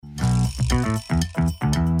Welcome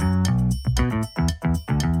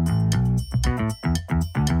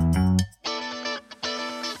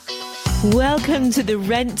to the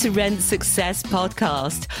Rent to Rent Success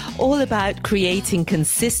podcast, all about creating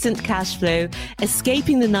consistent cash flow,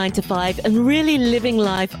 escaping the 9-to-5, and really living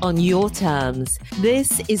life on your terms.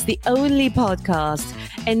 This is the only podcast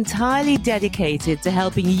entirely dedicated to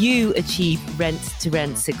helping you achieve rent to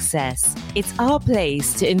rent success. It's our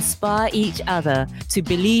place to inspire each other to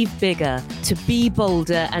believe bigger, to be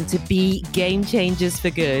bolder, and to be game changers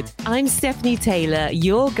for good. I'm Stephanie Taylor,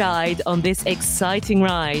 your guide on this exciting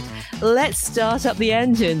ride. Let's start up the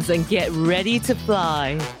engines and get ready to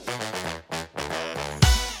fly.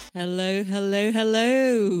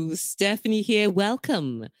 Hello. Stephanie here.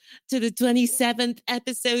 Welcome to the 27th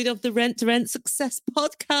episode of the Rent to Rent Success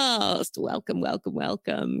podcast.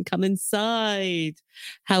 Welcome. Come inside.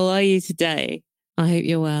 How are you today? I hope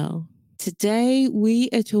you're well. Today we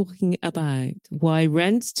are talking about why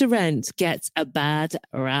rent to rent gets a bad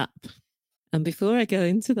rap. And before I go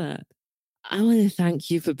into that, I want to thank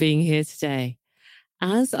you for being here today.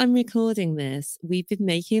 As I'm recording this, we've been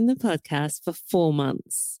making the podcast for 4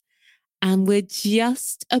 months and we're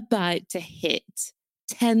just about to hit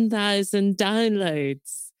 10,000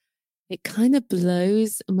 downloads. It kind of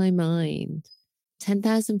blows my mind.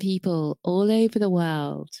 10,000 people all over the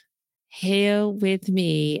world here with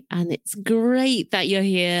me. And it's great that you're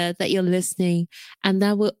here, that you're listening, and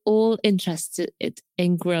that we're all interested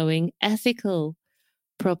in growing ethical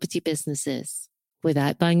property businesses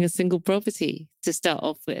without buying a single property to start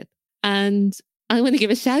off with. And I want to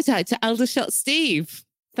give a shout out to Aldershot Steve.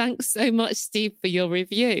 Thanks so much, Steve, for your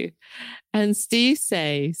review. And Steve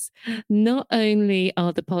says, not only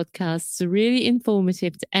are the podcasts really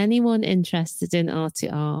informative to anyone interested in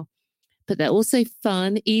R2R, but they're also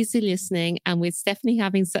fun, easy listening. And with Stephanie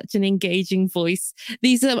having such an engaging voice,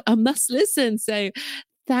 these are a must listen. So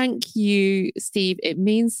thank you, Steve. It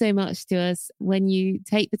means so much to us when you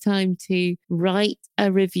take the time to write a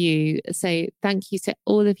review. So thank you to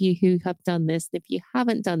all of you who have done this. And if you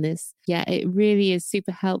haven't done this yet, it really is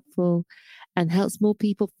super helpful and helps more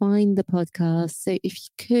people find the podcast. So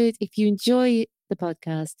if you enjoy the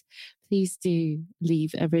podcast, please do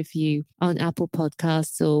leave a review on Apple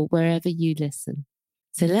Podcasts or wherever you listen.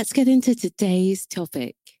 So let's get into today's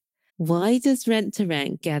topic. Why does rent to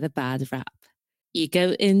rent get a bad rap? You go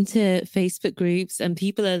into Facebook groups and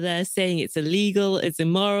people are there saying it's illegal, it's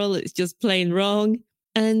immoral, it's just plain wrong.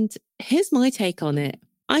 And here's my take on it.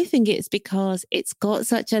 I think it's because it's got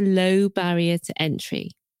such a low barrier to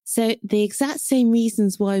entry. So the exact same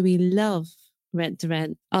reasons why we love rent to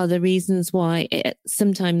rent are the reasons why it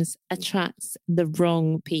sometimes attracts the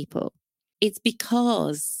wrong people. It's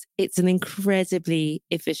because it's an incredibly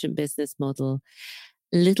efficient business model.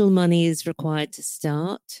 Little money is required to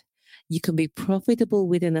start. You can be profitable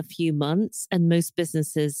within a few months, and most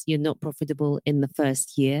businesses, you're not profitable in the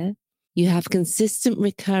first year. You have consistent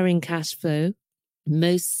recurring cash flow.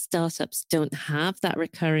 Most startups don't have that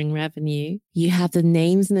recurring revenue. You have the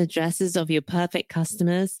names and addresses of your perfect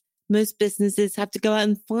customers. Most businesses have to go out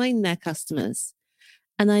and find their customers.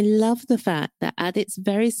 And I love the fact that at its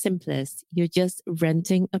very simplest, you're just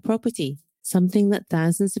renting a property, something that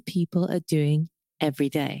thousands of people are doing every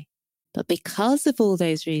day. But because of all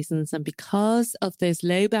those reasons and because of those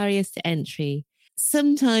low barriers to entry,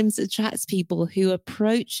 sometimes attracts people who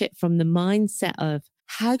approach it from the mindset of,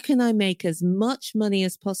 how can I make as much money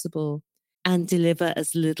as possible and deliver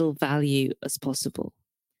as little value as possible?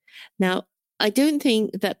 Now, I don't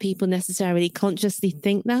think that people necessarily consciously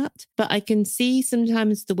think that, but I can see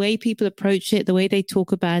sometimes the way people approach it, the way they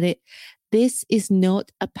talk about it, this is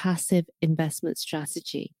not a passive investment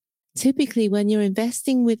strategy. Typically, when you're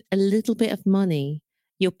investing with a little bit of money,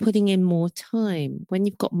 you're putting in more time. When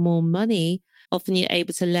you've got more money, often you're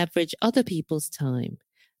able to leverage other people's time.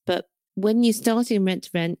 But when you're starting rent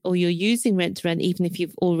to rent or you're using rent to rent, even if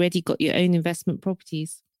you've already got your own investment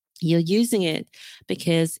properties, you're using it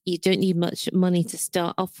because you don't need much money to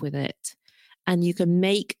start off with it. And you can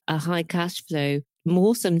make a high cash flow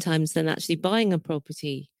more sometimes than actually buying a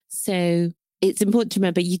property. So it's important to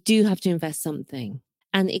remember you do have to invest something.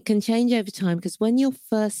 And it can change over time because when you're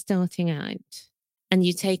first starting out and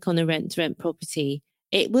you take on a rent-to-rent property,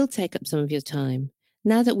 it will take up some of your time.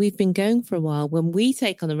 Now that we've been going for a while, when we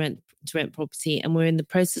take on a rent-to-rent property and we're in the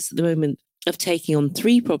process at the moment of taking on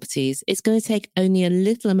 3 properties, it's going to take only a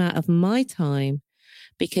little amount of my time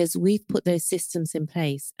because we've put those systems in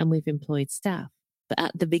place and we've employed staff. But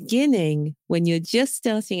at the beginning, when you're just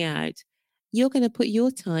starting out, you're going to put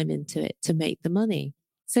your time into it to make the money.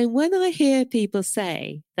 So when I hear people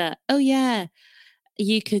say that, oh yeah,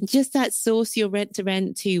 You can just outsource your rent to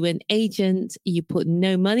rent to an agent. You put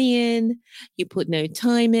no money in, you put no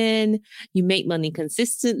time in, you make money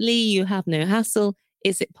consistently, you have no hassle.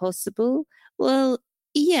 Is it possible? Well,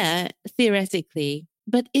 yeah, theoretically.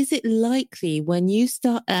 But is it likely when you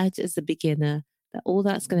start out as a beginner that all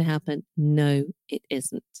that's going to happen? No, it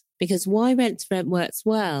isn't. Because why rent to rent works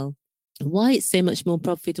well, why it's so much more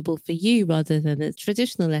profitable for you rather than a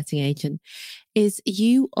traditional letting agent, is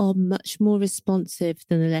you are much more responsive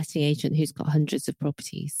than a letting agent who's got hundreds of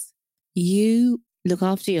properties. You look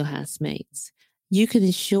after your housemates. You can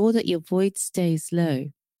ensure that your void stays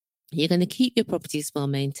low. You're going to keep your properties well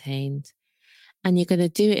maintained. And you're going to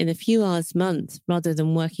do it in a few hours a month rather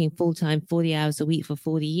than working full-time 40 hours a week for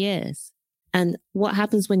 40 years. And what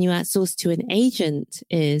happens when you outsource to an agent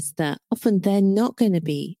is that often they're not going to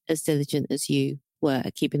be as diligent as you were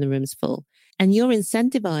at keeping the rooms full. And you're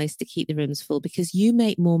incentivized to keep the rooms full because you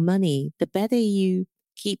make more money. The better you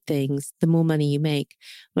keep things, the more money you make.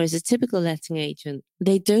 Whereas a typical letting agent,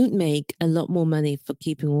 they don't make a lot more money for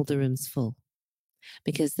keeping all the rooms full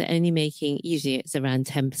because they're only making, usually it's around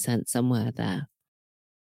 10% somewhere there.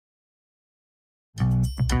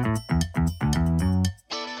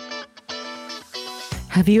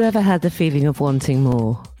 Have you ever had the feeling of wanting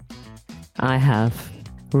more? I have.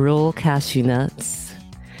 Raw cashew nuts,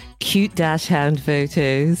 cute dash hound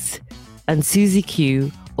photos, and Susie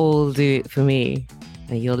Q all do it for me.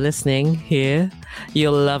 And you're listening here.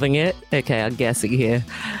 You're loving it. Okay, I'm guessing here.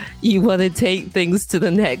 You want to take things to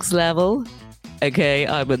the next level? Okay,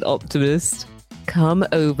 I'm an optimist. Come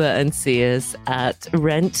over and see us at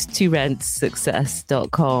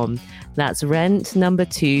rent2rentsuccess.com. That's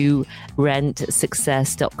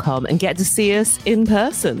rentsuccess.com and get to see us in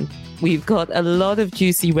person. We've got a lot of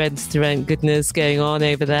juicy rent to rent goodness going on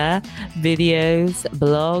over there. Videos,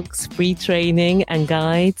 blogs, free training and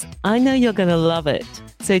guides. I know you're going to love it.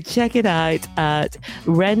 So check it out at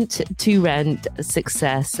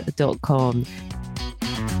rent2rentsuccess.com.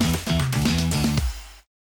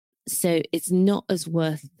 So it's not as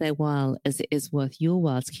worth their while as it is worth your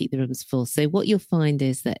while to keep the rooms full. So what you'll find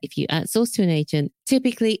is that if you outsource to an agent,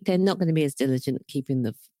 typically they're not going to be as diligent at keeping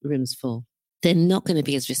the rooms full. They're not going to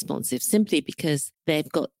be as responsive simply because they've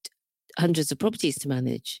got hundreds of properties to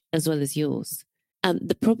manage as well as yours.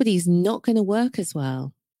 The property is not going to work as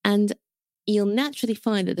well. And you'll naturally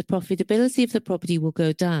find that the profitability of the property will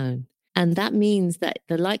go down. And that means that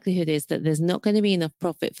the likelihood is that there's not going to be enough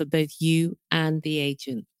profit for both you and the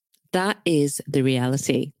agent. That is the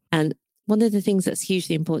reality. And one of the things that's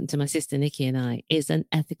hugely important to my sister Nikki and I is an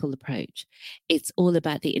ethical approach. It's all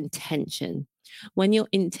about the intention. When your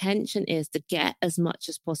intention is to get as much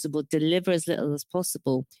as possible, deliver as little as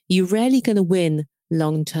possible, you're rarely going to win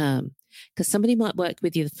long term because somebody might work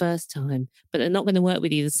with you the first time, but they're not going to work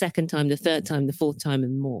with you the second time, the third time, the fourth time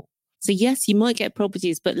and more. So yes, you might get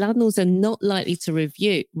properties, but landlords are not likely to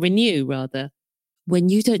renew when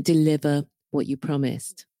you don't deliver what you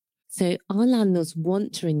promised. So our landlords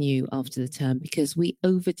want to renew after the term because we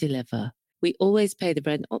over-deliver. We always pay the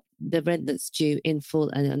rent that's due in full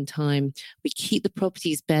and on time. We keep the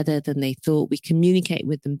properties better than they thought. We communicate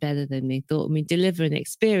with them better than they thought. And we deliver an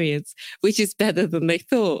experience which is better than they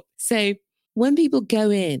thought. So when people go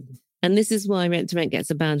in, and this is why Rent to Rent gets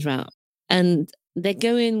a bad rap, and they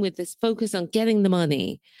go in with this focus on getting the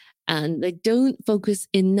money, and they don't focus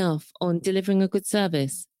enough on delivering a good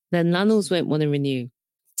service, then landlords won't want to renew.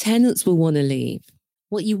 Tenants will want to leave.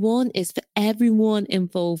 What you want is for everyone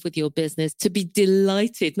involved with your business to be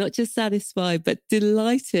delighted, not just satisfied, but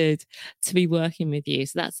delighted to be working with you.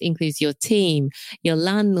 So that includes your team, your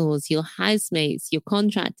landlords, your housemates, your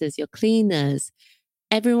contractors, your cleaners,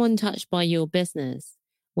 everyone touched by your business.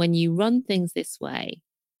 When you run things this way,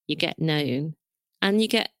 you get known and you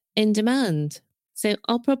get in demand. So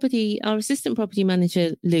our assistant property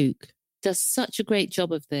manager, Luke, does such a great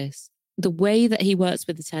job of this. The way that he works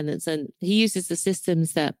with the tenants, and he uses the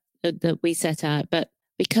systems that we set out, but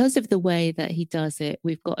because of the way that he does it,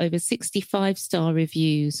 we've got over 65-star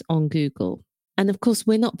reviews on Google. And of course,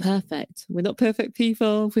 we're not perfect. We're not perfect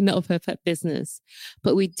people. We're not a perfect business,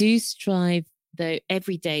 but we do strive though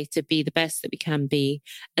every day to be the best that we can be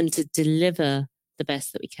and to deliver the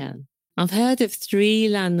best that we can. I've heard of 3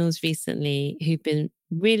 landlords recently who've been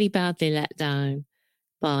really badly let down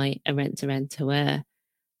by a rent-to-renter where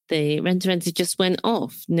the rent-to-renter just went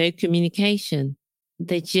off, no communication.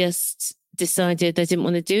 They just decided they didn't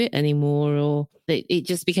want to do it anymore, or it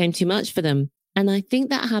just became too much for them. And I think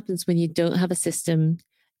that happens when you don't have a system,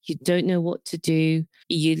 you don't know what to do,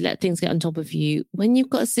 you let things get on top of you. When you've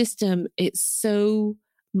got a system, it's so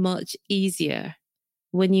much easier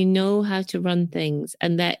when you know how to run things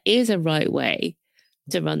and there is a right way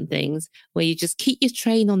to run things where you just keep your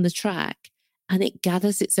train on the track and it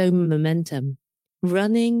gathers its own momentum.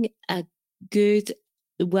 Running a good,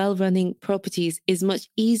 well-running properties is much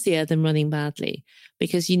easier than running badly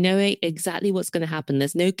because you know exactly what's going to happen.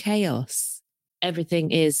 There's no chaos.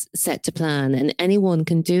 Everything is set to plan and anyone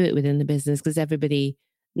can do it within the business because everybody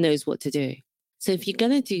knows what to do. So if you're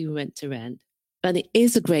going to do rent to rent, and it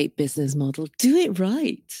is a great business model, do it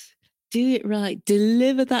right. Do it right.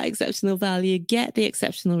 Deliver that exceptional value, get the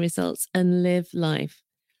exceptional results, and live life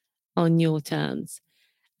on your terms.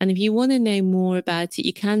 And if you want to know more about it,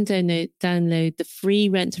 you can download the free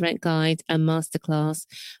Rent to Rent guide and masterclass,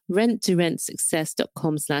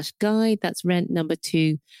 renttoRentSuccess.com/guide. That's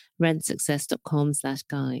rent2,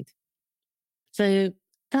 rentsuccess.com/guide. So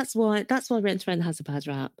that's why Rent to Rent has a bad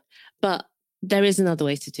rap. But there is another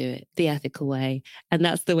way to do it, the ethical way. And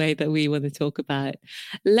that's the way that we want to talk about.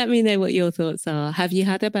 Let me know what your thoughts are. Have you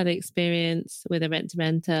had a bad experience with a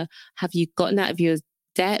rent-to-renter? Have you gotten out of your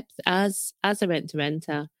depth as a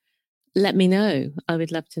rent-to-renter? Let me know. I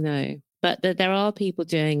would love to know. But there are people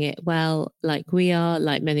doing it well, like we are,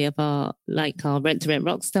 like many of our rent-to-rent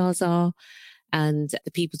rock stars are, and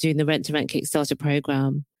the people doing the Rent-to-Rent Kickstarter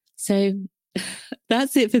program. So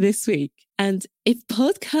that's it for this week. And if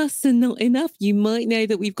podcasts are not enough, you might know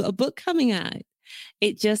that we've got a book coming out.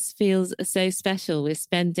 It just feels so special. We're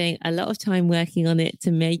spending a lot of time working on it to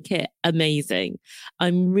make it amazing.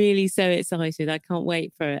 I'm really so excited. I can't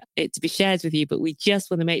wait for it to be shared with you, but we just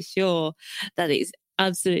want to make sure that it's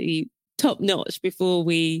absolutely top notch before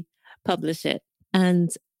we publish it. And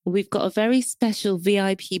we've got a very special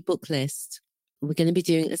VIP book list. We're going to be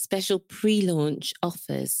doing a special pre-launch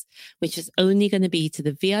offers, which is only going to be to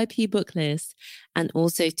the VIP book list and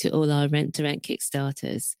also to all our Rent-to-Rent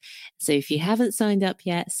Kickstarters. So if you haven't signed up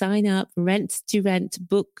yet, sign up,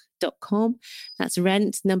 rent2rentbook.com. That's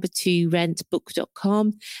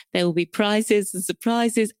rentbook.com. There will be prizes and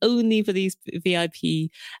surprises only for these VIP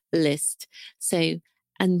list. So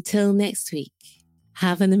until next week,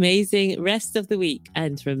 have an amazing rest of the week.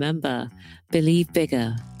 And remember, believe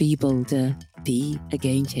bigger, be bolder, be a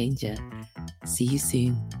game changer. See you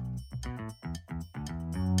soon.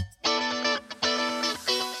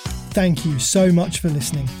 Thank you so much for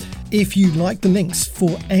listening. If you like the links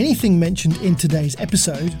for anything mentioned in today's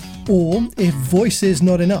episode, or if voice is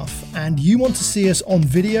not enough and you want to see us on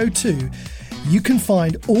video too, you can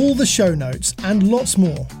find all the show notes and lots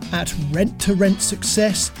more at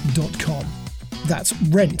renttoRentSuccess.com. That's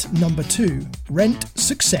rent2,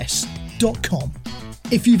 rentsuccess.com.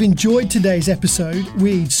 If you've enjoyed today's episode,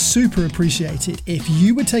 we'd super appreciate it if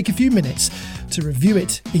you would take a few minutes to review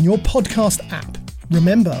it in your podcast app.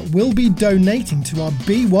 Remember, we'll be donating to our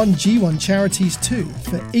B1G1 charities too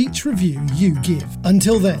for each review you give.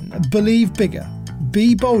 Until then, believe bigger,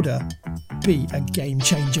 be bolder, be a game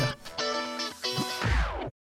changer.